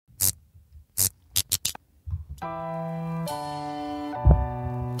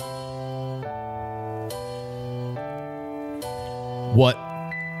What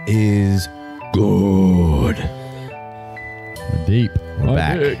is good? We're deep. We're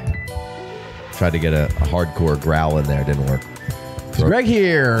back. Tried to get a hardcore growl in there. Didn't work. Greg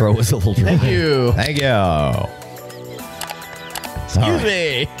here. Throw was a little dry. Thank you. Thank you. Excuse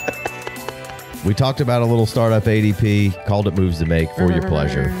me. We talked about a little startup ADP. Called it moves to make for your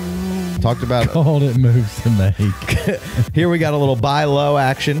pleasure. Talked about Called it moves to make. Here we got a little buy low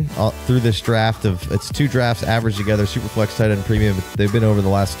action through this draft of it's 2 drafts averaged together, Superflex, tight end, premium. They've been over the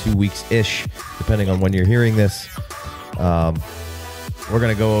last 2 weeks ish, depending on when you're hearing this. We're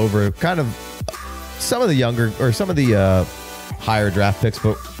going to go over kind of some of the younger or some of the higher draft picks,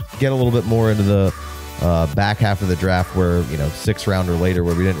 but get a little bit more into the back half of the draft where, 6th round or later,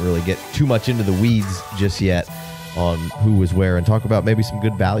 where we didn't really get too much into the weeds just yet on who was where, and talk about maybe some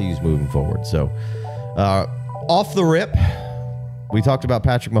good values moving forward. So off the rip, we talked about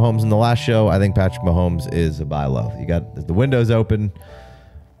Patrick Mahomes in the last show. I think Patrick Mahomes is a buy low. You got the windows open.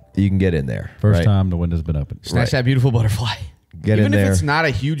 You can get in there. First time the window's been open. Snatch that beautiful butterfly. Get Even in there. if it's not a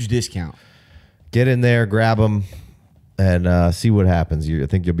huge discount. Get in there, grab them, and see what happens. I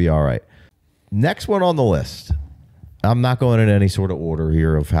think you'll be all right. Next one on the list. I'm not going in any sort of order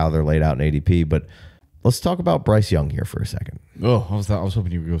here of how they're laid out in ADP, but let's talk about Bryce Young here for a second. Oh, I was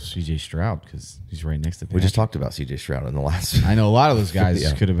hoping you would go C.J. Stroud because he's right next to Patrick. We just talked about C.J. Stroud in the last. I know a lot of those guys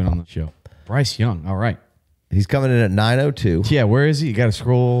Yeah. could have been on the show. Bryce Young, all right. He's coming in at 902. Yeah, where is he? You got to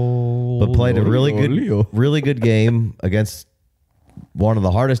scroll. But played a really good game against one of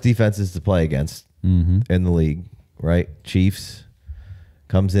the hardest defenses to play against in the league, right? Chiefs.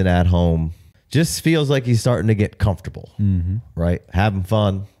 Comes in at home. Just feels like he's starting to get comfortable, right? Having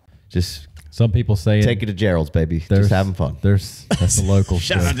fun. Just Some people say take it to Gerald's, baby. Just having fun. That's the local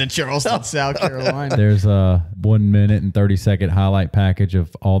Shout out to Charleston, South Carolina. There's a 1 minute and 30-second highlight package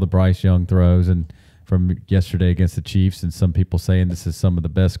of all the Bryce Young throws and from yesterday against the Chiefs, and some people saying this is some of the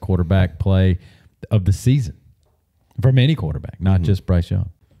best quarterback play of the season from any quarterback, not just Bryce Young.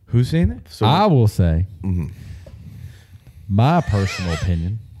 Who's saying that? So, I will say, my personal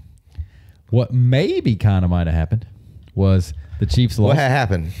opinion, what maybe kind of might have happened was the Chiefs lost. what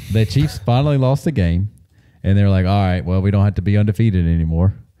happened? The Chiefs finally lost the game, and they're like, all right, well, we don't have to be undefeated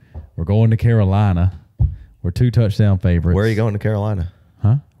anymore. We're going to Carolina. We're 2 touchdown favorites. Where are you going to Carolina?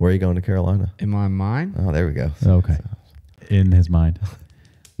 Huh? Where are you going to Carolina? In my mind, Oh, there we go. Okay. In his mind.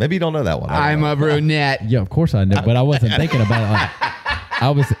 Maybe you don't know that one. I don't I'm know. a brunette. Yeah, of course I know, but I wasn't thinking about it. I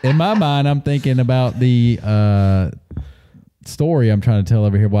was, in my mind, I'm thinking about the story I'm trying to tell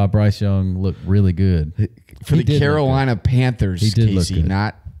over here why Bryce Young looked really good. For He the did look Carolina Panthers, He did look Casey, good.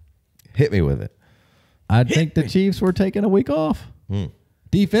 not Hit me with it. I think the Chiefs were taking a week off.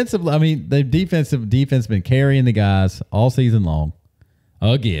 Defensively, I mean, the defense been carrying the guys all season long.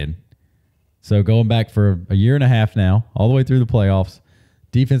 Again. So going back for a year and a half now, all the way through the playoffs,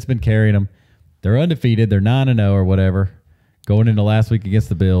 defense been carrying them. They're undefeated. They're 9-0 or whatever, going into last week against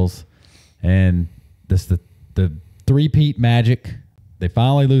the Bills. And this the three-peat magic. They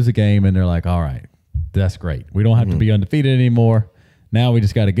finally lose a game, and they're like, all right, that's great. We don't have to be undefeated anymore. Now we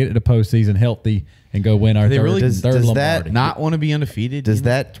just got to get to the postseason healthy and go win our They third, really- does Lombardi. that not want to be undefeated. Does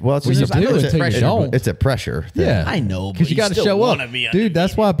that? Well, it's Well, just you do it's, until you a, don't. it's a pressure thing. Yeah, I know, because but you got to still show up, wanna be dude.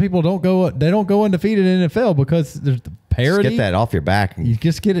 That's why people don't go. They don't go undefeated in the NFL because there's the Just parity. get that off your back. You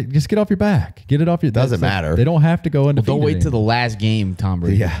just get it. Just get off your back. Get it off your. Doesn't that's matter. They don't have to go undefeated. Don't wait till the anymore. last game, Tom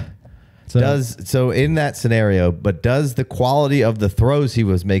Brady. Yeah. So, So in that scenario, but does the quality of the throws he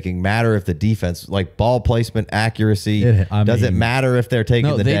was making matter if the defense, like ball placement, accuracy, does it matter if they're taking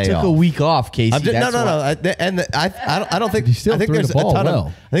No, the they day took off? a week off, Casey. I'm just, That's no. why. I don't think. You still I think threw there's the ball a ton well. of.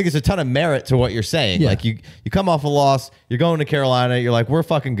 I think there's a ton of merit to what you're saying. Yeah. Like you come off a loss, you're going to Carolina, you're like, we're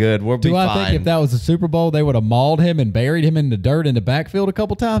fucking good, we'll be do I fine. think if that was the Super Bowl, they would have mauled him and buried him in the dirt in the backfield a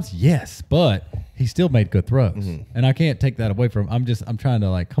couple times? Yes, but he still made good throws, and I can't take that away from him. I'm trying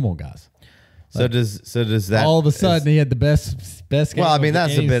to come on, guys. So does that All of a sudden, he had the best game. well, I mean, of the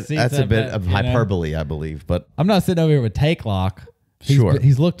that's game a bit season, of you know? hyperbole, I believe, but I'm not sitting over here with take lock. Sure.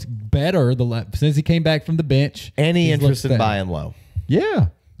 He's looked better since he came back from the bench. any He's interest looked in better. buying low? Yeah.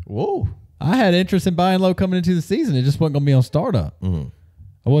 Whoa. I had interest in buying low coming into the season. It just wasn't going to be on startup.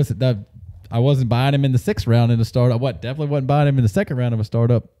 I wasn't buying him in the 6th round in the startup. Definitely wasn't buying him in the 2nd round of a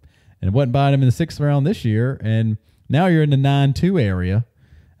startup, and wasn't buying him in the 6th round this year. And now you're in the 9-2 area.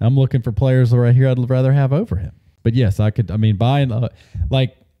 I'm looking for players right here I'd rather have over him. But yes, buying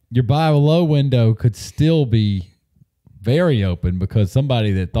your buy low window could still be very open because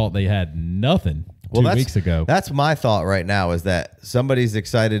somebody that thought they had nothing 2 weeks ago. That's my thought right now is that somebody's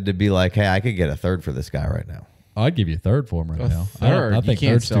excited to be like, hey, I could get a third for this guy right now. I'd give you a third for him right now. third? I think You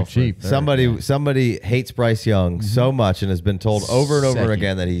can't third's sell too for a cheap. third. Somebody hates Bryce Young so much and has been told over and over Second.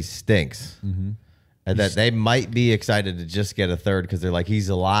 again that he stinks. And that they might be excited to just get a third because they're like, he's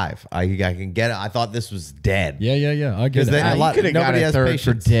alive. I can get it. I thought this was dead. Yeah. I get it. They- a lot- You could have got nobody a has third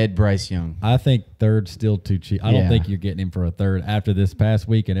patience. for dead Bryce Young. I think third's still too cheap. I don't Yeah. think you're getting him for a third after this past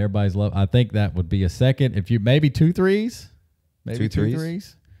week and everybody's love. I think that would be a second. If you maybe 2 threes, maybe Two two threes?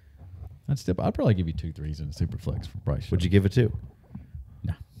 threes. I'd probably give you 2 threes in a super flex for Bryce. Would you give it 2?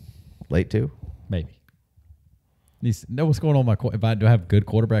 No, Late 2? maybe. Know what's going on with do I have good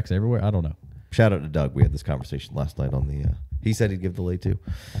quarterbacks everywhere? I don't know. Shout out to Doug. We had this conversation last night on the. He said he'd give the late 2.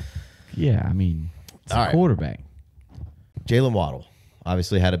 Yeah, I mean, it's All a right. quarterback. Jaylen Waddle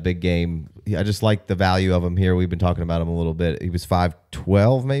obviously had a big game. I just like the value of him here. We've been talking about him a little bit. He was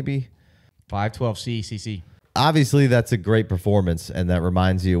 5'12", maybe. 512 CCC. Obviously, that's a great performance, and that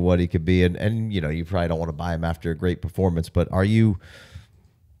reminds you of what he could be. And you probably don't want to buy him after a great performance. But are you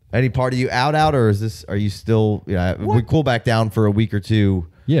any part of you out, or are you still? We cool back down for a week or two.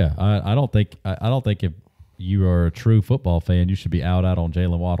 Yeah, I don't think if you are a true football fan, you should be out on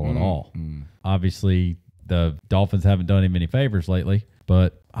Jaylen Waddle at all. Obviously, the Dolphins haven't done him any favors lately,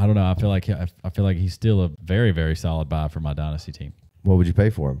 but I don't know. I feel like he's still a very, very solid buy for my dynasty team. What would you pay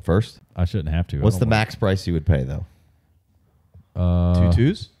for him first? I shouldn't have to. What's the max price you would pay though? 2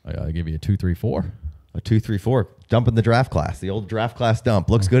 twos? I give you a 2, 3, 4. A 2, 3, 4. Dump in the draft class. The old draft class dump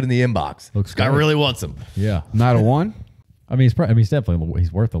looks good in the inbox. Looks Guy good. really wants him. Yeah, Not a 1? I mean, he's definitely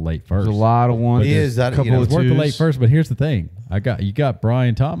worth a late first. There's a lot of 1s. He is. A couple You know, of It's worth the 2s. late first, but here's the thing: you got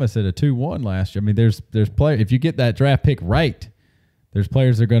Brian Thomas at a 2-1 last year. I mean, there's players. If you get that draft pick right, there's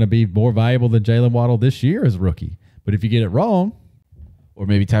players that are going to be more valuable than Jaylen Waddle this year as a rookie. But if you get it wrong, Or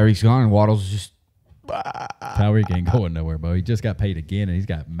maybe Tyreek's gone and Waddle's just... Tyreek ain't going nowhere, bro. He just got paid again, and he's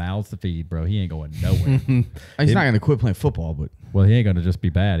got mouths to feed, bro. He ain't going nowhere. He's not going to quit playing football, but Well, he ain't going to just be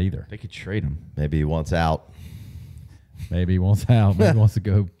bad either. they could trade him. Maybe he wants out. Maybe he wants out. Maybe he wants to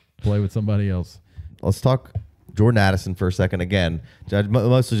go play with somebody else. Let's talk Jordan Addison for a second again.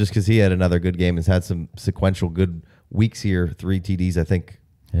 Mostly just because he had another good game and has had some sequential good weeks here. 3 TDs, I think,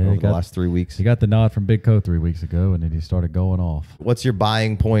 Yeah, over the last 3 weeks. He got the nod from Big Co 3 weeks ago, and then he started going off. What's your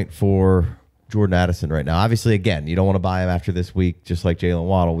buying point for Jordan Addison right now? Obviously, again, you don't want to buy him after this week, just like Jaylen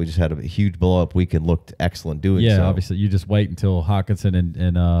Waddle. We just had a huge blow-up week and looked excellent doing Yeah, so. obviously, you just wait until Hawkinson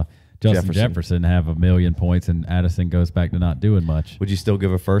and Justin Jefferson have 1,000,000 points, and Addison goes back to not doing much. Would you still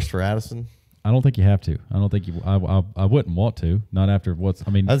give a first for Addison? I don't think you have to. I don't think you. I wouldn't want to. Not after what's. I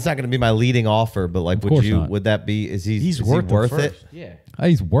mean, That's not going to be my leading offer, but like, Of course not. would that be? Is he? He's is worth, he worth the it? first. Yeah.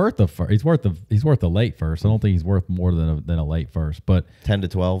 he's worth a first. He's worth a late first. I don't think he's worth more than a late first. But 10 to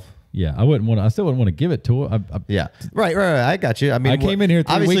 12. yeah, I wouldn't want. I still wouldn't want to give it to him. Yeah, right. I got you. I mean, I came in here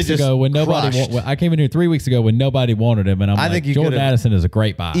 3 obviously weeks just ago when nobody. crushed. I came in here 3 weeks ago when nobody wanted him, and I'm I like, think you Jordan could've Addison is a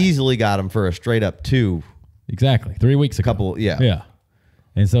great buy. easily got him for a straight up 2. Exactly, 3 weeks ago. Couple, yeah. Yeah.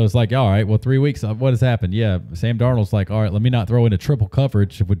 And so it's like, all right, well, 3 weeks, what has happened? Yeah, Sam Darnold's like, all right, let me not throw in a triple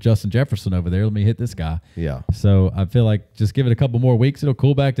coverage with Justin Jefferson over there. Let me hit this guy. Yeah. So I feel like just give it a couple more weeks. It'll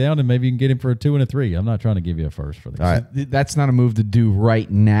cool back down, and maybe you can get him for a 2 and a 3. I'm not trying to give you a first for this. All right. That's not a move to do right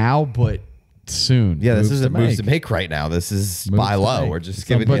now, but soon. Yeah, this Moves isn't to moves to make. make right now. This is Moves buy to low. make. We're just At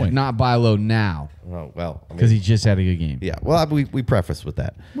some giving But you. point. not buy low now Oh well, I mean, because he just had a good game. yeah. Well, we preface with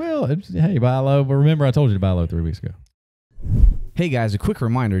that. Well, hey, buy low. But remember, I told you to buy low 3 weeks ago. Hey guys, a quick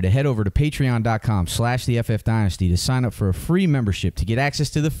reminder to head over to patreon.com/the FF Dynasty to sign up for a free membership to get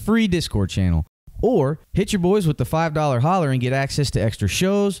access to the free Discord channel. Or hit your boys with the $5 holler and get access to extra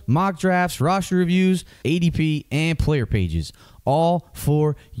shows, mock drafts, roster reviews, ADP, and player pages. All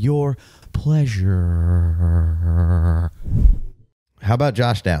for your pleasure. How about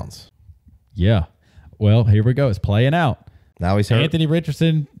Josh Downs? Yeah. Well, here we go. It's playing out. Now he's hurt. Anthony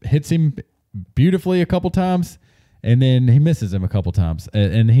Richardson hits him beautifully a couple times, and then he misses him a couple times.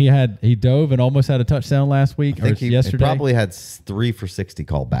 And he dove and almost had a touchdown last week I think or he yesterday. probably had 3 for 60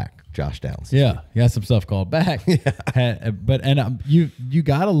 called back. Josh Downs. Yeah, he got some stuff called back. You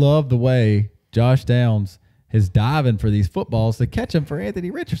gotta love the way Josh Downs is diving for these footballs to catch them for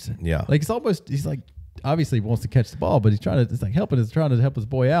Anthony Richardson. Yeah. like he's like obviously he wants to catch the ball, but he's trying to trying to help his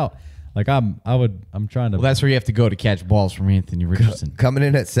boy out. Like I'm trying to. Well, that's where you have to go to catch balls from Anthony Richardson. Coming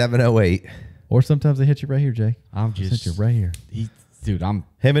in at 708. or sometimes they hit you right here, Jay. I'm They just hit you right here. dude. I'm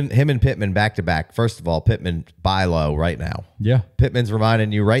Him and Pittman back to back. First of all, Pittman buy low right now. Yeah, Pittman's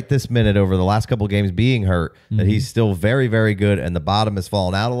reminding you right this minute over the last couple of games being hurt that he's still very, very good, and the bottom has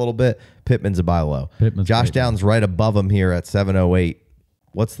fallen out a little bit. Pittman's a buy low. Pittman's Josh great. Downs right above him here at 708.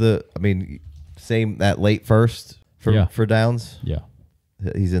 What's the? I mean, same that late first for Yeah. for Downs. yeah.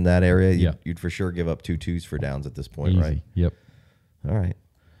 he's in that area, Yeah. you'd for sure give up 2 2s for downs at this point, Easy. right? Yep. All right.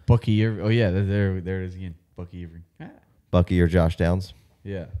 Bucky Irving. Oh, yeah. There it is again. Bucky Irving. Bucky or Josh Downs?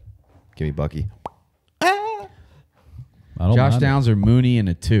 Yeah. Give me Bucky. I don't Josh mind Downs or Mooney in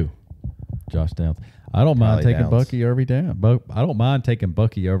a 2. Josh Downs. I don't mind Probably taking Downs. Bucky every down. But I don't mind taking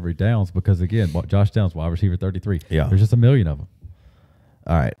Bucky every downs because again, Josh Downs, wide receiver 33. Yeah. There's just a million of them.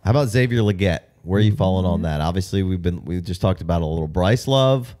 All right. How about Xavier Legette? Where are you falling on that? Obviously, we just talked about a little Bryce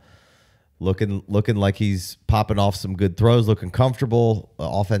love. Looking like he's popping off some good throws, looking comfortable.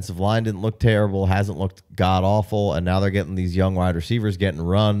 Offensive line didn't look terrible, hasn't looked god awful, and now they're getting these young wide receivers getting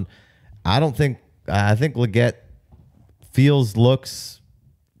run. I think Legette looks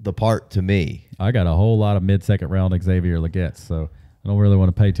the part to me. I got a whole lot of mid-second round Xavier Legette, so I don't really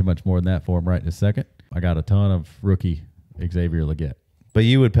want to pay too much more than that for him right in a second. I got a ton of rookie Xavier Legette. But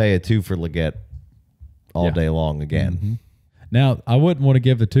you would pay a 2 for Legette all Yeah. day long again. Mm-hmm. Now, I wouldn't want to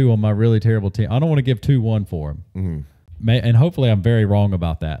give the 2 on my really terrible team. I don't want to give 2-1 for him. Mm-hmm. And hopefully I'm very wrong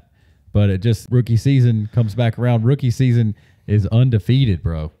about that. But it just rookie season comes back around. Rookie season is undefeated,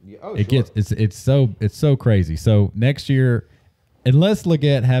 bro. It's so crazy. So next year, unless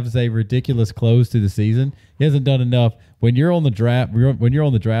Legette has a ridiculous close to the season, he hasn't done enough. When you're on the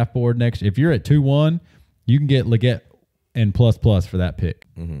draft board next, if you're at 2-1, you can get Legette and plus for that pick.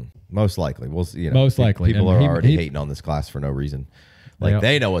 Mm-hmm. Most likely. We'll see. Most likely. People And are already hating on this class for no reason. Like, Yep.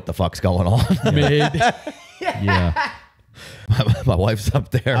 they know what the fuck's going on. Yeah. My wife's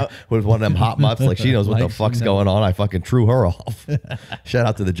up there with one of them hot mutts. Like, she knows what the Like she fuck's knows. going on. I fucking threw her off. Shout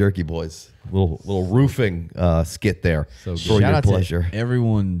out to the Jerky Boys. Little roofing skit there. So good. For Shout your out pleasure. to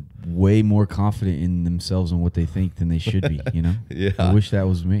everyone way more confident in themselves and what they think than they should be, you know? Yeah. I wish that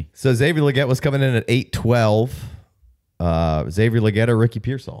was me. So Xavier Legette was coming in at 8-12. Xavier Legette or Ricky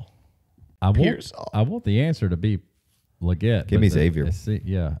Pearsall? I want the answer to be Legette. Give but me Xavier.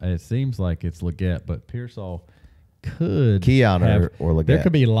 It seems like it's Legette, but Pearsall could Keon or Legette. There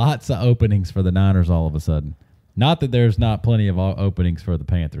could be lots of openings for the Niners all of a sudden. Not that there's not plenty of openings for the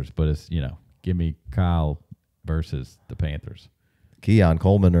Panthers, but it's, give me Kyle versus the Panthers. Keon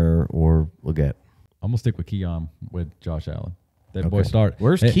Coleman or Legette? I'm gonna stick with Keon with Josh Allen. That Okay. boy start.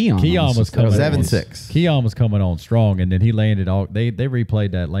 Where's Keon on Keon this was coming 7-6. Keon was coming on strong, and then he landed all. They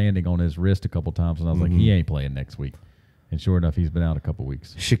replayed that landing on his wrist a couple times, and I was like, he ain't playing next week. And sure enough, he's been out a couple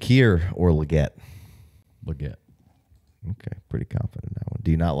weeks. Shakir or Legette? Legette. Okay, pretty confident in that one.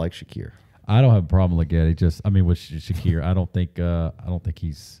 Do you not like Shakir? I don't have a problem with Legette. With Shakir, I don't think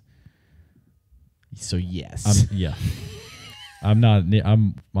he's. So, yes. I'm not.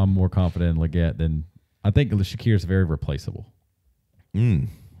 I'm more confident in Legette than I think Shakir is very replaceable.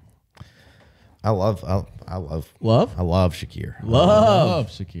 I love Shakir. Love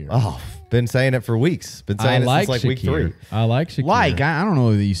Shakir. Oh, been saying it for weeks. Been saying it since like week 3. I like Shakir. I don't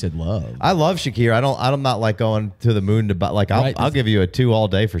know that you said love. I love Shakir. I'm not like going to the moon to buy. Like, I'll give you a 2 all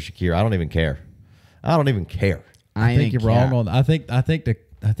day for Shakir. I don't even care. I think you're wrong on. I think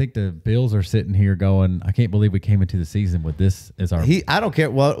the Bills are sitting here going, I can't believe we came into the season with this as our. I don't care.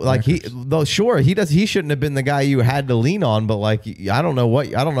 Well, like he shouldn't have been the guy you had to lean on. But like, I don't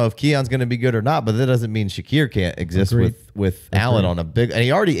know if Keon's going to be good or not. But that doesn't mean Shakir can't exist with Allen on a big. And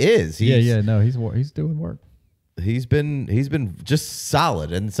he already is. He's doing work. He's been just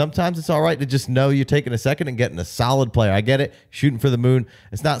solid. And sometimes it's all right to just know you're taking a second and getting a solid player. I get it, shooting for the moon.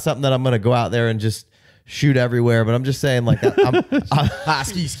 It's not something that I'm going to go out there and just shoot everywhere, but I'm just saying, like,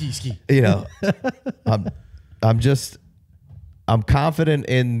 ski. I'm confident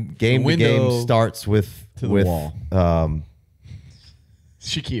in game to game starts with the wall.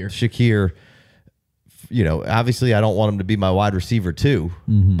 Shakir. Obviously I don't want him to be my wide receiver 2,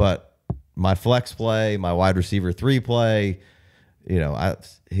 but my flex play, my wide receiver 3 play,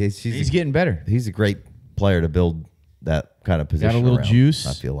 he's getting better. He's a great player to build that kind of position. Got a little around, juice.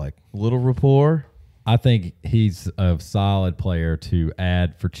 I feel like A little rapport. I think he's a solid player to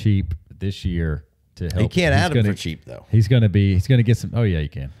add for cheap this year to help. he can't add him for cheap though. He's going to get some. Oh yeah, you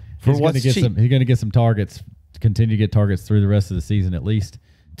can. For he's what's gonna get cheap? He's going to get some targets. Continue to get targets through the rest of the season at least.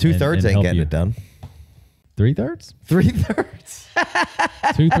 2/3 and ain't help getting you. it done. 3/3,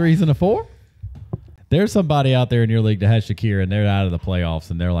 3/3. 2 3s and a 4. There's somebody out there in your league that has Shakir and they're out of the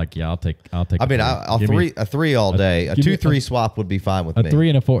playoffs and they're like, yeah, I'll take. I mean, I'll a 3 all day. A give me 2-3 swap would be fine with a me. 3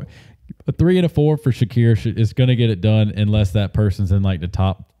 and a 4. A 3 and a 4 for Shakir is going to get it done unless that person's in like the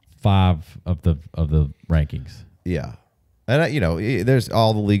top 5 of the rankings. Yeah, and there's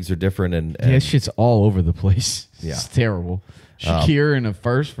all the leagues are different and Yeah, shit's all over the place. Yeah. It's terrible. Shakir in a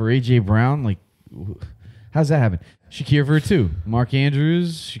first for AJ Brown. Like, how's that happen? Shakir for a 2. Mark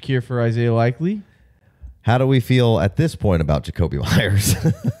Andrews. Shakir for Isaiah Likely. How do we feel at this point about Jakobi Meyers?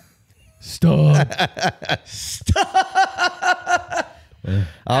 Stud.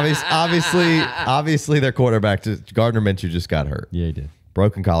 Obviously, their quarterback, Gardner Minshew, just got hurt. Yeah, he did.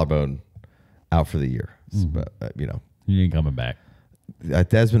 Broken collarbone, out for the year. But, He ain't coming back.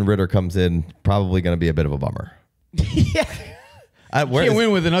 Desmond Ridder comes in, probably going to be a bit of a bummer. Yeah. Can't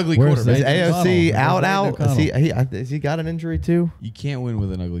win with an ugly where's quarterback. Is AOC O'Connell? out? Where's Has he got an injury too? You can't win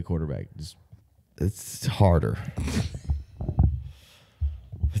with an ugly quarterback. It's harder.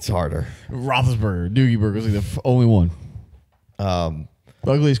 It's harder. Roethlisberger, Doogie Burger was like the only one. The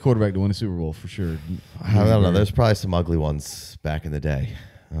The ugliest quarterback to win a Super Bowl for sure. I don't know. There's probably some ugly ones back in the day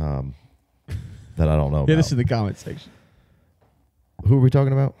that I don't know Hit about. us in the comment section. Who are we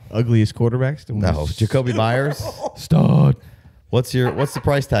talking about? Ugliest quarterbacks to win. No, Jakobi Meyers. Stud. What's the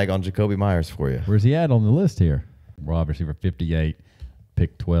price tag on Jakobi Meyers for you? Where's he at on the list here? Wide receiver 58,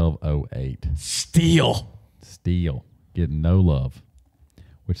 pick 1208. Steal. Steal. Getting no love.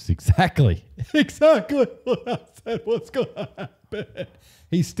 Which is exactly what I said was going to happen.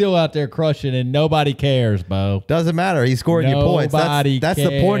 He's still out there crushing and nobody cares, Bo. Doesn't matter. He's scoring you points. That's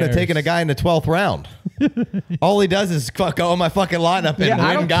the point of taking a guy in the 12th round. All he does is go in my fucking lineup and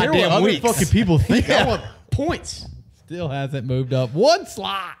I win don't care what goddamn other weeks. fucking people think. Yeah. I want points. Still hasn't moved up one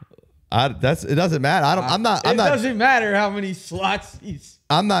slot. It doesn't matter. It doesn't matter how many slots he's.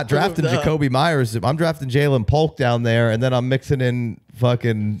 I'm not drafting moved up. Jakobi Meyers. I'm drafting Jalen Polk down there, and then I'm mixing in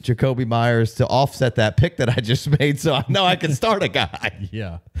fucking Jakobi Meyers to offset that pick that I just made, so I know I can start a guy.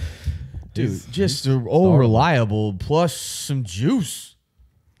 Yeah. Dude, just reliable plus some juice.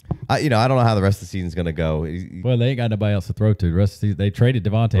 I don't know how the rest of the season's gonna go. Well, they ain't got nobody else to throw to. The rest of the season, they traded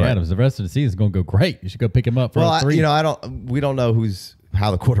Devontae Adams. The rest of the season is going to go great. You should go pick him up for three. We don't know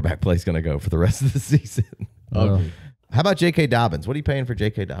how the quarterback play is gonna go for the rest of the season. Ugly. How about J.K. Dobbins? What are you paying for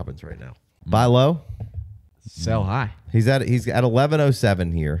J.K. Dobbins right now? Buy low. Sell high. He's at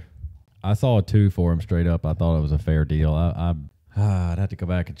 1107 here. I saw a 2 for him straight up. I thought it was a fair deal. I'd have to go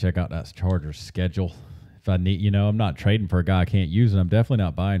back and check out that Chargers schedule. If I need, I'm not trading for a guy I can't use, and I'm definitely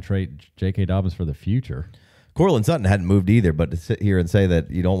not buying trade J.K. Dobbins for the future. Cortland Sutton hadn't moved either, but to sit here and say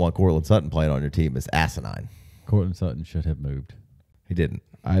that you don't want Cortland Sutton playing on your team is asinine. Cortland Sutton should have moved. He didn't.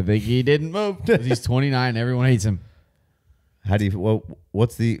 I think he didn't move because he's 29. Everyone hates him. How do you?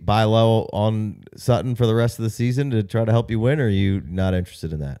 What's the buy low on Sutton for the rest of the season to try to help you win? Or are you not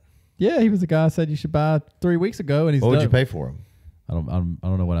interested in that? Yeah, he was the guy I said you should buy 3 weeks ago, and he's. What would done. you pay for him? I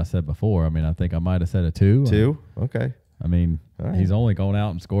don't know what I said before. I mean, I think I might have said a 2. 2? Okay. I mean, right. He's only gone out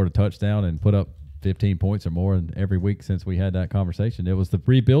and scored a touchdown and put up 15 points or more in every week since we had that conversation. It was the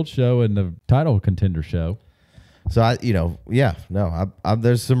rebuild show and the title contender show. So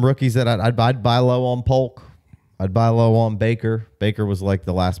there's some rookies that I'd buy low on Polk. I'd buy low on Baker. Baker was like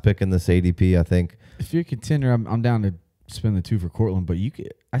the last pick in this ADP, I think. If you're a contender, I'm down to spend the 2 for Cortland, but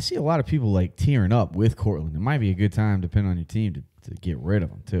I see a lot of people like tearing up with Cortland. It might be a good time, depending on your team, to get rid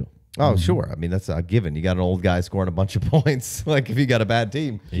of him too. Oh, sure. I mean, that's a given. You got an old guy scoring a bunch of points. Like if you got a bad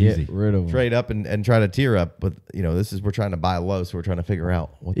team, Easy. Get rid of him. trade up and try to tier up. But we're trying to buy low, so we're trying to figure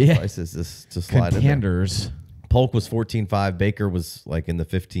out what the price is this to slide in there. Contenders. Polk was 14.5. Baker was like in the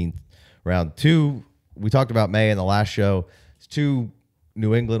 15th round. 2, we talked about May in the last show. It's 2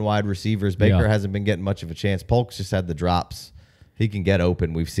 New England wide receivers. Baker hasn't been getting much of a chance. Polk's just had the drops. He can get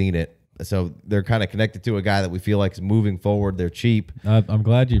open. We've seen it. So they're kind of connected to a guy that we feel like is moving forward. They're cheap. I'm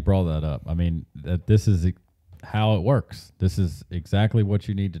glad you brought that up. I mean, this is how it works. This is exactly what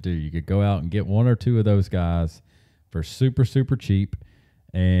you need to do. You could go out and get 1 or 2 of those guys for super, super cheap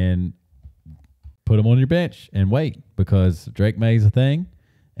and put them on your bench and wait, because Drake May's a thing.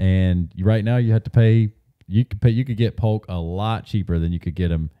 And right now you have to pay. You could get Polk a lot cheaper than you could get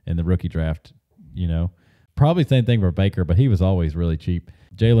him in the rookie draft. Probably same thing for Baker, but he was always really cheap.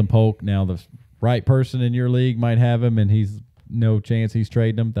 Jalen Polk, now the right person in your league might have him, and he's no chance he's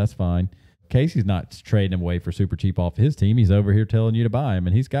trading him. That's fine. Casey's not trading him away for super cheap off his team. He's over here telling you to buy him,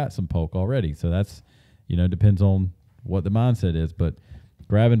 and he's got some Polk already. So that's, depends on what the mindset is. But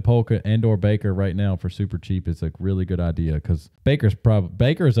grabbing Polk and or Baker right now for super cheap is a really good idea, because Baker's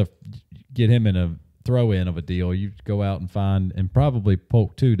get him in a throw-in of a deal. You go out and find, and probably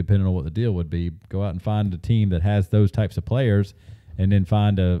Polk too, depending on what the deal would be, go out and find a team that has those types of players, and then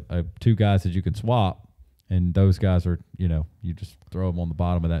find a 2 guys that you can swap, and those guys are, you just throw them on the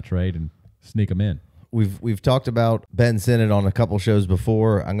bottom of that trade and sneak them in. We've talked about Ben Sinnott on a couple shows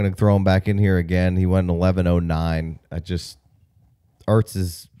before. I'm going to throw him back in here again. He went 11.09. Ertz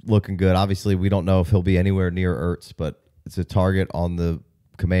is looking good. Obviously, we don't know if he'll be anywhere near Ertz, but it's a target on the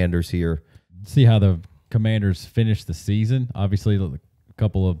Commanders here. See how the Commanders finish the season. Obviously, a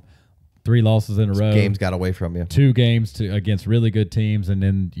couple of 3 losses in a row. Games got away from you. 2 games against really good teams, and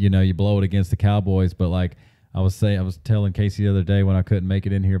then you blow it against the Cowboys. But like I was telling Casey the other day when I couldn't make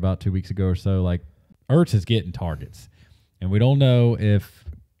it in here about 2 weeks ago or so, like Ertz is getting targets, and we don't know if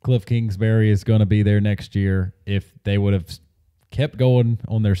Cliff Kingsbury is going to be there next year. If they would have kept going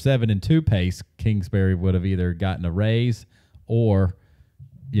on their 7-2 pace, Kingsbury would have either gotten a raise or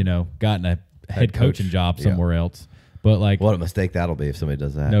gotten a head coaching job somewhere else. But like, what a mistake that'll be if somebody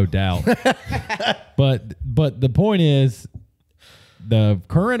does that. No doubt. but the point is, the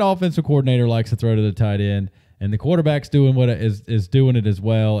current offensive coordinator likes to throw to the tight end, and the quarterback's doing what is doing it as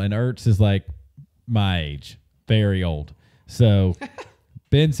well. And Ertz is like my age, very old. So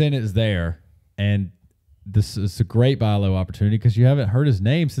Ben Sinnott is there, and this is a great buy low opportunity because you haven't heard his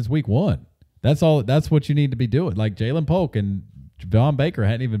name since week 1. That's all. That's what you need to be doing. Like Jalen Polk and Javon Baker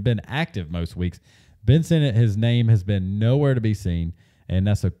hadn't even been active most weeks. Ben Sinnott, his name has been nowhere to be seen, and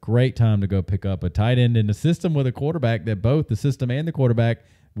that's a great time to go pick up a tight end in the system with a quarterback that both the system and the quarterback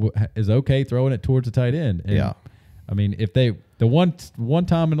is okay throwing it towards the tight end. And, yeah. I mean, if the one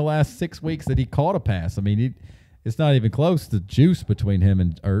time in the last 6 weeks that he caught a pass, I mean, it's not even close to juice between him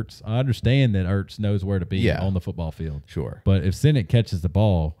and Ertz. I understand that Ertz knows where to be on the football field. Sure. But if Sinnott catches the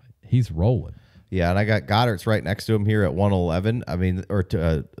ball, he's rolling. Yeah, and I got Goddard's right next to him here at 111. I mean, or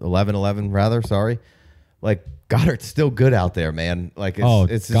 11-11 rather. Sorry, like Goddard's still good out there, man. Like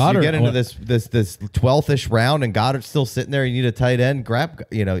it's Goddard, you get into this 12th-ish round, and Goddard's still sitting there. You need a tight end.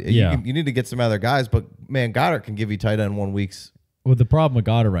 You need to get some other guys, but man, Goddard can give you tight end 1 weeks. Well, the problem with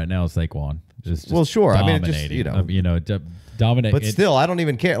Goddard right now is Saquon. Well, sure. I mean, it just dominate. But still, I don't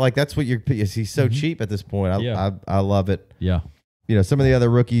even care. Like that's what he's so cheap at this point. I love it. Yeah. Some of the other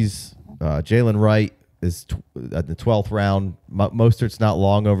rookies. Jaylen Wright is at the 12th round. Mostert's not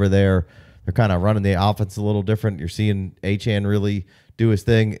long over there. They're kind of running the offense a little different. You're seeing Achane really do his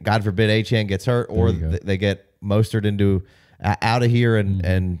thing. God forbid Achane gets hurt, or they get Mostert out of here,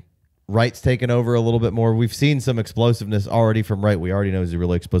 and Wright's taken over a little bit more. We've seen some explosiveness already from Wright. We already know he's a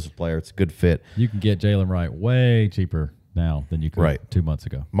really explosive player. It's a good fit. You can get Jaylen Wright way cheaper now than you could 2 months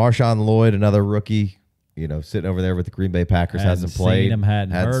ago. Marshawn Lloyd, another rookie. Sitting over there with the Green Bay Packers, hasn't played.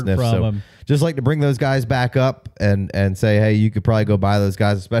 Hadn't heard from him. Just like to bring those guys back up and say, hey, you could probably go buy those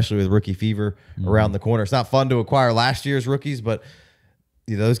guys, especially with rookie fever around the corner. It's not fun to acquire last year's rookies, but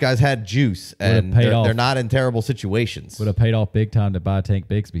those guys had juice, and they're not in terrible situations. Would have paid off big time to buy Tank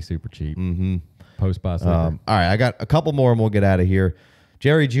Bigsby super cheap. Mm-hmm. Post-buy sleeper. All right, I got a couple more, and we'll get out of here.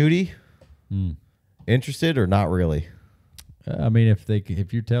 Jerry Jeudy, interested or not really? I mean,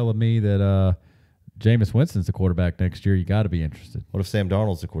 if you're telling me that Jameis Winston's the quarterback next year, you got to be interested. What if Sam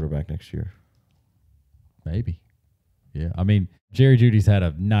Darnold's the quarterback next year? Maybe. Yeah. I mean, Jerry Jeudy's had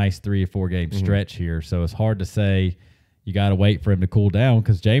a nice 3 or 4 game stretch here, so it's hard to say you got to wait for him to cool down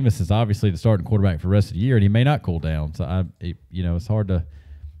because Jameis is obviously the starting quarterback for the rest of the year, and he may not cool down. So it's hard to.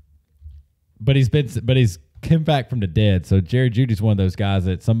 But he's come back from the dead. So Jerry Jeudy's one of those guys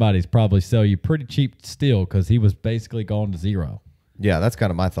that somebody's probably sell you pretty cheap still because he was basically gone to zero. Yeah, that's kind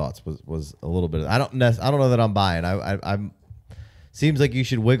of my thoughts. Was a little bit. I don't know that I'm buying. I'm seems like you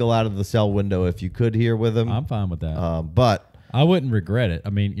should wiggle out of the sell window if you could here with him. I'm fine with that. But I wouldn't regret it. I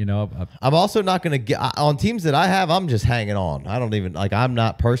mean, I'm also not going to get on teams that I have. I'm just hanging on. I don't even I'm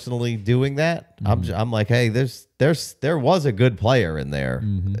not personally doing that. I'm like, hey, there was a good player in there.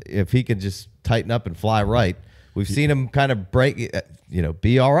 If he can just tighten up and fly right, we've seen him kind of break.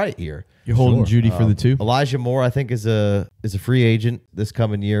 Be all right here. You're holding Jeudy for the 2? Elijah Moore, I think, is a free agent this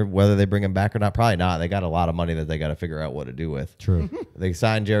coming year. Whether they bring him back or not, probably not. They got a lot of money that they got to figure out what to do with. True. They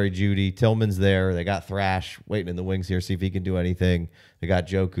signed Jerry Jeudy. Tillman's there. They got Thrash waiting in the wings here, see if he can do anything. They got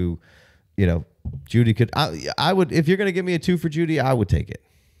Joku. Jeudy could. I would, if you're going to give me a 2 for Jeudy, I would take it.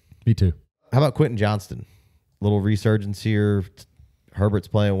 Me too. How about Quentin Johnston? Little resurgence here. Herbert's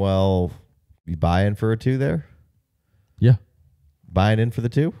playing well. You buy in for a 2 there? Yeah. Buying in for the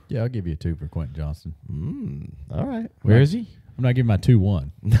 2? Yeah, I'll give you a 2 for Quentin Johnston. All right. Where is he? I'm not giving my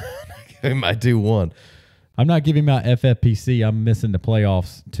 2-1. Give him my 2-1. I'm not giving my FFPC. I'm missing the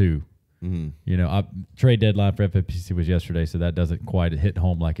playoffs too. Trade deadline for FFPC was yesterday, so that doesn't quite hit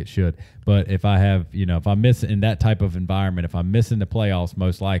home like it should. But if I have, if I'm missing in that type of environment, if I'm missing the playoffs,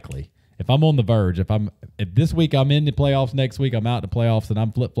 most likely. If I'm on the verge, if this week I'm in the playoffs, next week I'm out the playoffs, and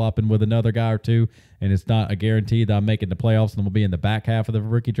I'm flip-flopping with another guy or two, and it's not a guarantee that I'm making the playoffs, and I'm going to be in the back half of the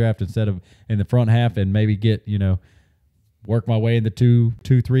rookie draft instead of in the front half and maybe get, work my way in the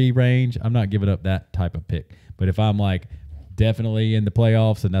 2-3 range, I'm not giving up that type of pick. But if I'm definitely in the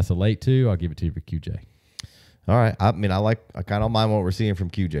playoffs and that's a late 2, I'll give it to you for QJ. All right. I kind of don't mind what we're seeing from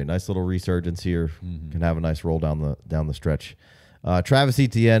QJ. Nice little resurgence here. Can have a nice roll down the stretch. Travis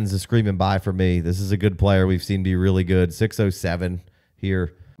Etienne's a screaming buy for me. This is a good player we've seen be really good. 607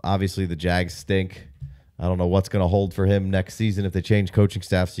 here. Obviously, the Jags stink. I don't know what's going to hold for him next season if they change coaching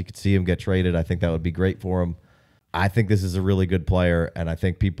staff so you could see him get traded. I think that would be great for him. I think this is a really good player, and I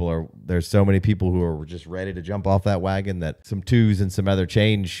think there's so many people who are just ready to jump off that wagon that some twos and some other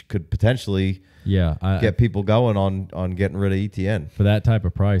change could potentially get people going on getting rid of Etienne. For that type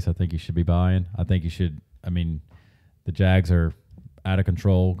of price, I think you should be buying. I think you should. I mean, the Jags are out of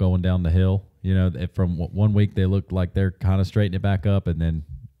control going down the hill. You know, from 1 week they look like they're kind of straightening it back up, and then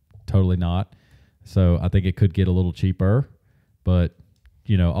totally not. So I think it could get a little cheaper, but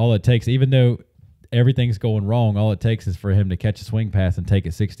you know, all it takes, even though everything's going wrong, all it takes is for him to catch a swing pass and take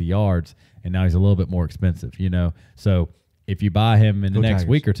it 60 yards, and now he's a little bit more expensive, you know. So if you buy him in the next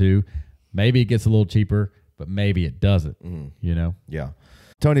week or two, maybe it gets a little cheaper, but maybe it doesn't, you know. Yeah.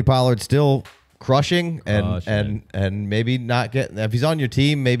 Tony Pollard still crushing and maybe not getting, if he's on your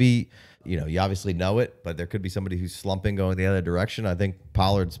team, maybe, you know, you obviously know it, but there could be somebody who's slumping going the other direction. I think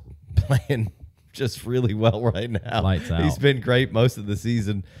Pollard's playing just really well right now. Lights out. He's been great most of the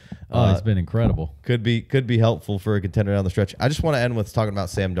season. It's been incredible. Could be helpful for a contender down the stretch. I just want to end with talking about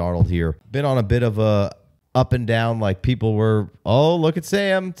Sam Darnold here. Been on a bit of a up and down, like people were, oh, look at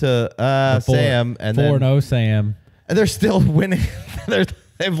Sam to Sam. And 4-0 Sam. And they're still winning.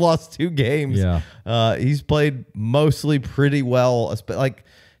 They've lost 2 games. Yeah. He's played mostly pretty well. Like,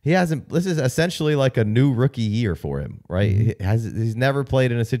 he hasn't. This is essentially like a new rookie year for him, right? He's never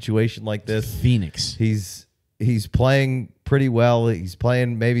played in a situation like this. Phoenix. He's playing pretty well. He's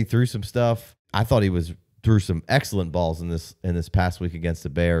playing maybe through some stuff. I thought he was through some excellent balls in this past week against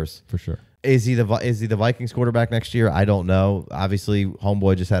the Bears. For sure. Is he the Vikings quarterback next year? I don't know. Obviously,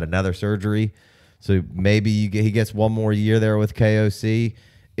 homeboy just had another surgery, so maybe he gets one more year there with KOC.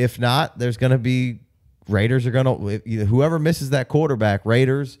 If not, there's going to be. Raiders are going to, whoever misses that quarterback,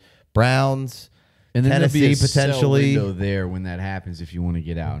 Raiders, Browns, and then Tennessee there'll be a potentially. sell window there when that happens if you want to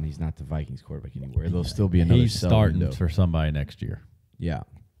get out and he's not the Vikings quarterback anymore. There'll still be another He's sell starting window. for somebody next year. Yeah.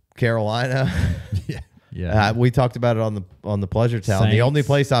 Carolina. Yeah. We talked about it on the Pleasure Town. Saints. The only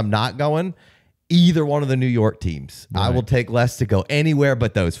place I'm not going, either one of the New York teams. Right. I will take less to go anywhere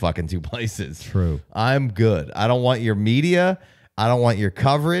but those fucking 2 places. True. I'm good. I don't want your media. I don't want your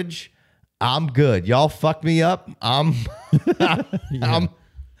coverage. I'm good. Y'all fuck me up. I'm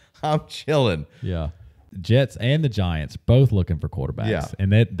chilling. Yeah. Jets and the Giants both looking for quarterbacks. Yeah.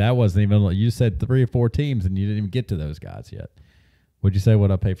 And that wasn't even, you said 3 or 4 teams and you didn't even get to those guys yet. Would you say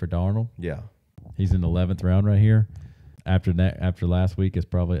what I pay for Darnold? Yeah. He's in the 11th round right here. After last week is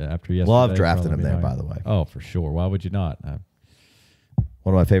probably after yesterday. Love drafting him probably there, higher. by the way. Oh, for sure. Why would you not? One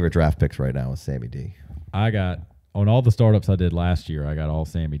of my favorite draft picks right now is Sammy D. I got on all the startups I did last year, I got all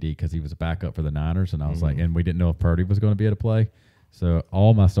Sammy D because he was a backup for the Niners, and I was like, and we didn't know if Purdy was going to be able to play. So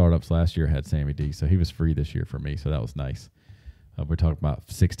all my startups last year had Sammy D, so he was free this year for me, so that was nice. We're talking about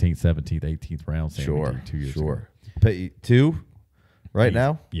 16th, 17th, 18th round Sammy D 2 years ago. Pay 2 right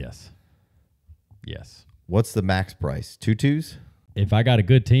now? Yes. What's the max price? 2 2s? If I got a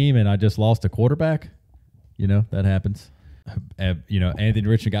good team and I just lost a quarterback, that happens. Anthony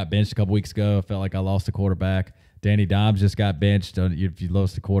Richardson got benched a couple weeks ago. I felt like I lost a quarterback. Danny Dimes just got benched. If you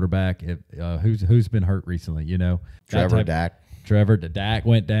lost a quarterback, who's been hurt recently? Trevor Dak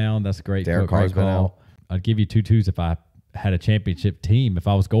went down. That's a great Derek Carr's been out. I'd give you 2 2s if I had a championship team. If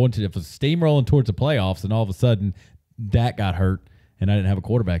I was if it was steamrolling towards the playoffs, and all of a sudden Dak got hurt and I didn't have a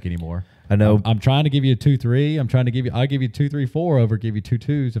quarterback anymore. I know. I'm trying to give you a 2-3. I'll give you 2-3-4 over. Give you 2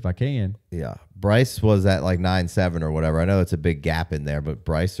 2s if I can. Yeah, Bryce was at like 9-7 or whatever. I know it's a big gap in there, but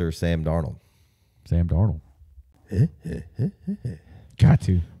Bryce or Sam Darnold? Sam Darnold. Got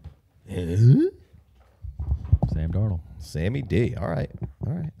to. Sam Darnold. Sammy D. All right.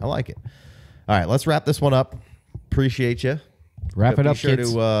 I like it. All right, let's wrap this one up. Appreciate you. Wrap it up, Be sure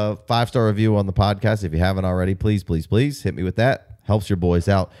kids. to 5-star review on the podcast if you haven't already. Please hit me with that. Helps your boys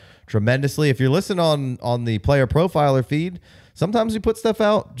out tremendously. If you're listening on the player profiler feed, sometimes we put stuff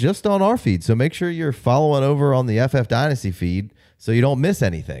out just on our feed. So make sure you're following over on the FF Dynasty feed so you don't miss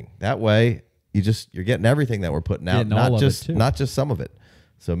anything. That way you're getting everything that we're putting out, not just some of it.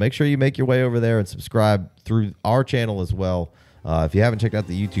 So make sure you make your way over there and subscribe through our channel as well. If you haven't checked out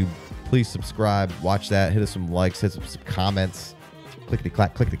the YouTube, please subscribe, watch that, hit us some likes, hit some comments, clickety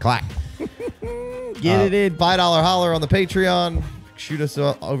clack. Get it in. $5 holler on the Patreon. Shoot us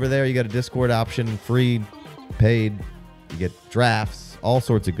over there. You got a Discord option, free, paid. You get drafts, all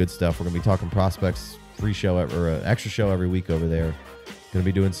sorts of good stuff. We're going to be talking prospects, free show or an extra show every week over there. Going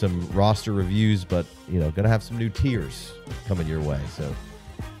to be doing some roster reviews, but going to have some new tiers coming your way. So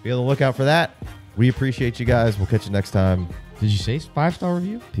be on the lookout for that. We appreciate you guys. We'll catch you next time. Did you say 5-star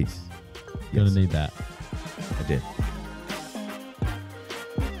review? Peace. Gonna Yes, need that. I did.